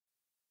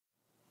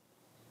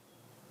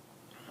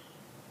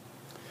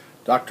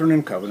Doctrine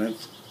and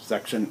Covenants,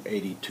 section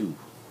 82.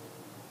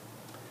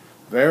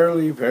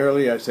 Verily,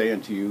 verily, I say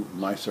unto you,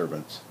 my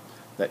servants,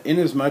 that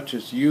inasmuch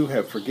as you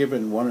have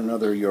forgiven one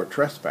another your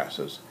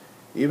trespasses,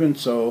 even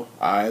so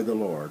I, the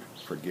Lord,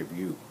 forgive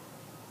you.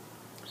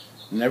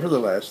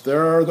 Nevertheless,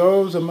 there are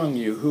those among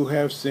you who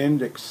have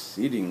sinned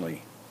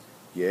exceedingly.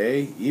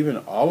 Yea, even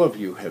all of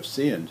you have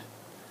sinned.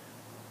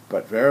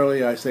 But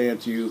verily I say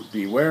unto you,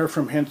 beware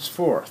from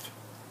henceforth,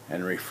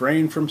 and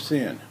refrain from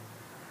sin,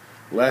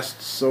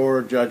 lest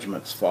sore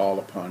judgments fall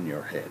upon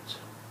your heads.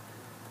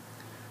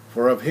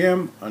 For of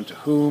him unto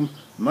whom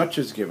much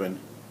is given,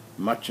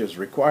 much is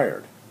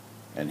required,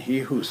 and he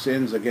who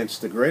sins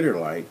against the greater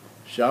light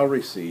shall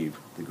receive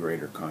the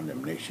greater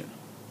condemnation.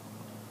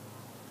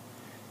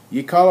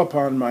 Ye call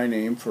upon my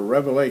name for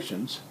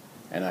revelations,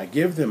 and I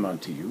give them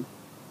unto you.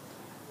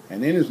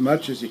 And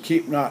inasmuch as ye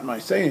keep not my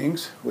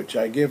sayings, which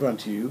I give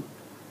unto you,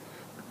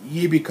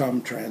 ye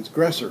become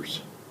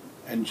transgressors,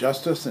 and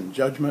justice and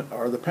judgment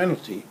are the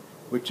penalty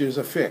which is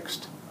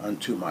affixed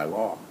unto my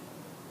law.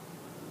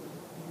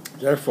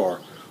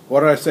 Therefore,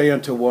 what I say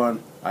unto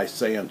one, I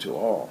say unto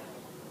all.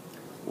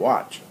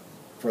 Watch,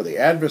 for the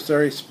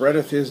adversary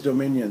spreadeth his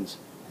dominions,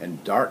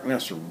 and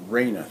darkness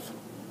reigneth,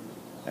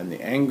 and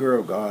the anger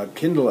of God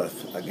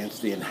kindleth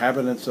against the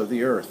inhabitants of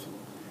the earth,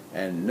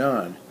 and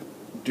none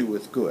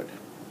doeth good.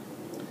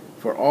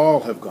 For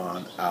all have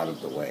gone out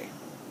of the way.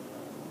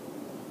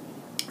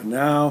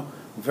 Now,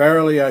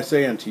 verily I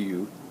say unto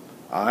you,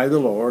 I, the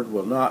Lord,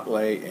 will not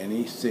lay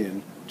any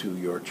sin to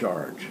your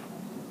charge.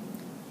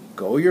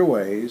 Go your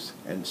ways,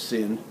 and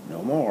sin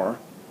no more,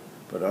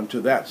 but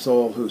unto that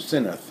soul who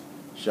sinneth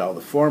shall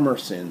the former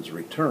sins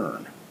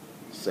return,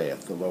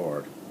 saith the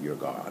Lord your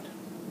God.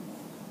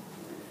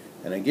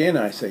 And again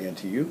I say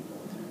unto you,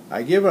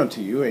 I give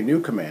unto you a new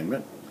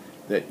commandment,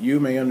 that you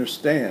may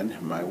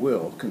understand my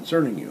will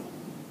concerning you.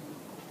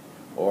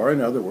 Or,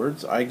 in other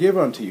words, I give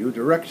unto you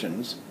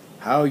directions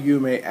how you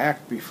may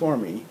act before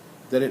me,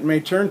 that it may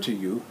turn to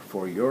you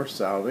for your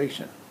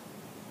salvation.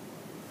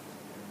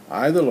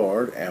 I, the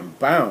Lord, am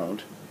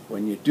bound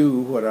when you do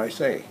what I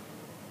say.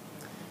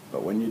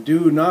 But when you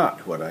do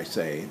not what I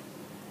say,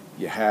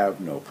 you have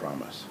no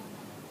promise.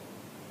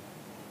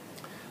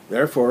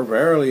 Therefore,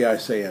 verily I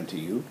say unto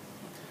you,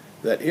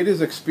 that it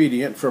is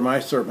expedient for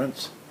my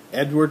servants,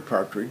 Edward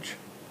Partridge,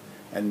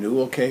 and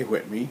Newell K.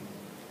 Whitney,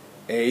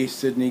 A.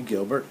 Sidney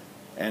Gilbert,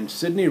 and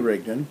Sidney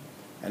Rigdon,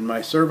 and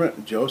my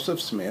servant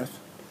Joseph Smith,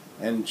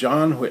 and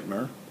John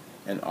Whitmer,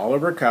 and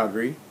Oliver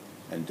Cowdery,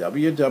 and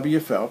W. W.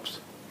 Phelps,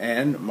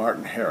 and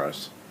Martin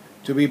Harris,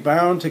 to be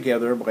bound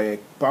together by a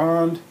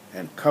bond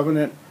and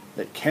covenant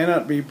that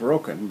cannot be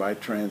broken by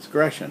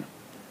transgression,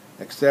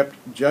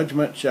 except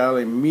judgment shall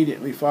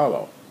immediately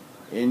follow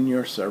in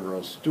your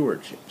several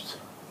stewardships,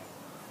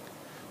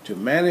 to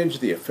manage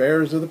the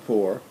affairs of the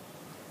poor,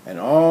 and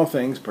all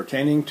things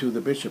pertaining to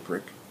the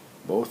bishopric,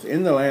 both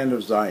in the land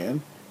of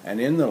Zion and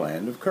in the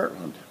land of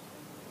Kirtland.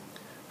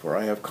 For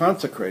I have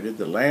consecrated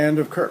the land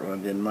of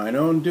Kirtland in mine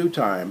own due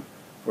time,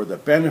 for the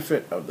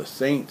benefit of the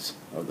saints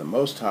of the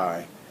Most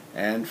High,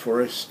 and for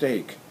a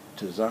stake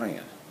to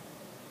Zion.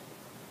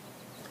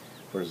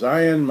 For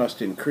Zion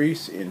must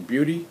increase in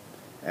beauty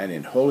and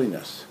in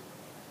holiness.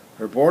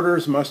 Her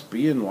borders must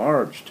be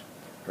enlarged,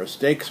 her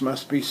stakes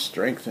must be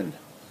strengthened.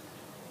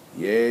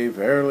 Yea,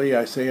 verily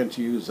I say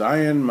unto you,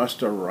 Zion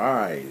must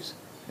arise,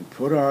 and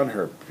put on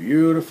her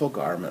beautiful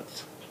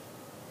garments.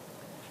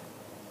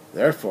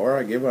 Therefore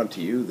I give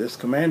unto you this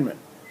commandment,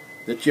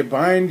 that ye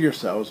bind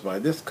yourselves by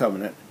this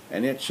covenant,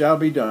 and it shall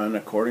be done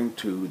according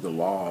to the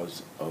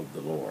laws of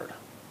the Lord.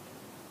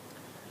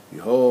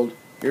 Behold,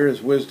 here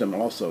is wisdom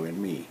also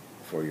in me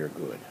for your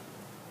good.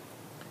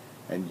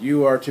 And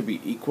you are to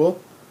be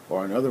equal,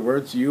 or in other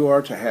words, you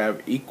are to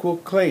have equal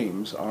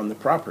claims on the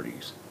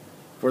properties,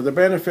 for the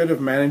benefit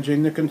of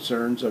managing the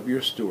concerns of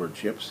your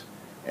stewardships,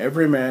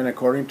 every man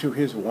according to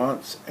his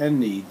wants and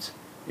needs,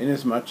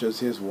 inasmuch as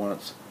his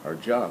wants are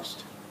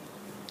just.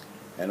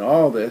 And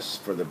all this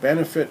for the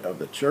benefit of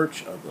the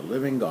church of the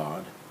living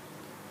God,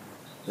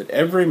 that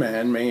every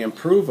man may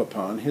improve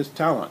upon his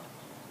talent,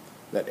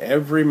 that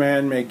every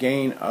man may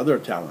gain other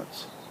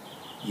talents,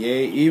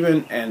 yea,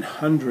 even an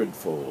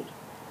hundredfold,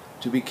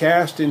 to be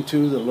cast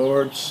into the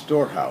Lord's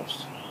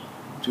storehouse,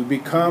 to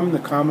become the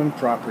common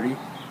property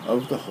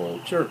of the whole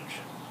church.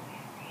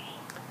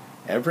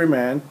 Every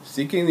man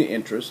seeking the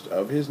interest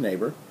of his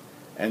neighbor,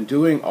 and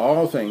doing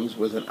all things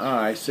with an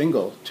eye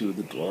single to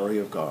the glory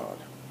of God.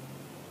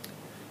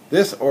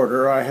 This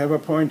order I have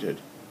appointed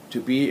to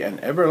be an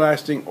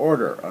everlasting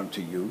order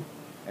unto you,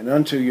 and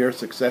unto your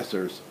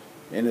successors,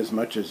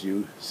 inasmuch as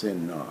you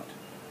sin not.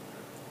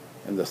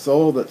 And the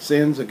soul that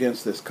sins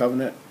against this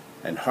covenant,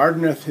 and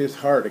hardeneth his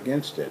heart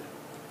against it,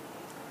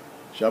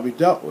 shall be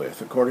dealt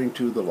with according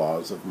to the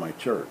laws of my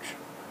church,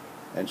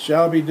 and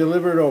shall be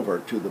delivered over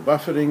to the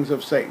buffetings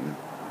of Satan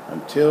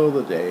until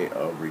the day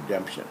of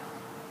redemption.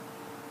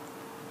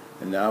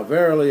 And now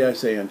verily I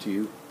say unto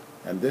you,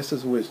 and this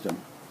is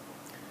wisdom,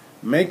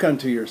 make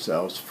unto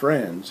yourselves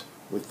friends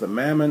with the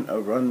mammon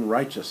of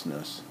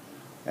unrighteousness,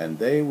 and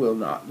they will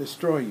not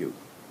destroy you.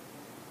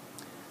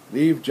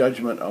 Leave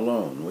judgment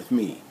alone with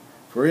me,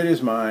 for it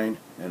is mine,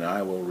 and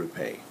I will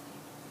repay.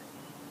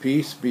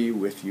 Peace be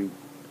with you.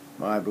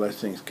 My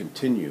blessings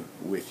continue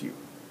with you.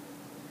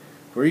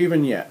 For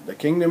even yet the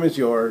kingdom is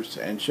yours,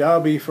 and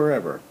shall be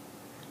forever,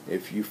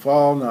 if you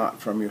fall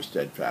not from your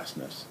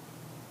steadfastness.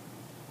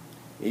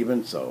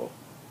 Even so.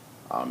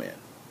 Amen.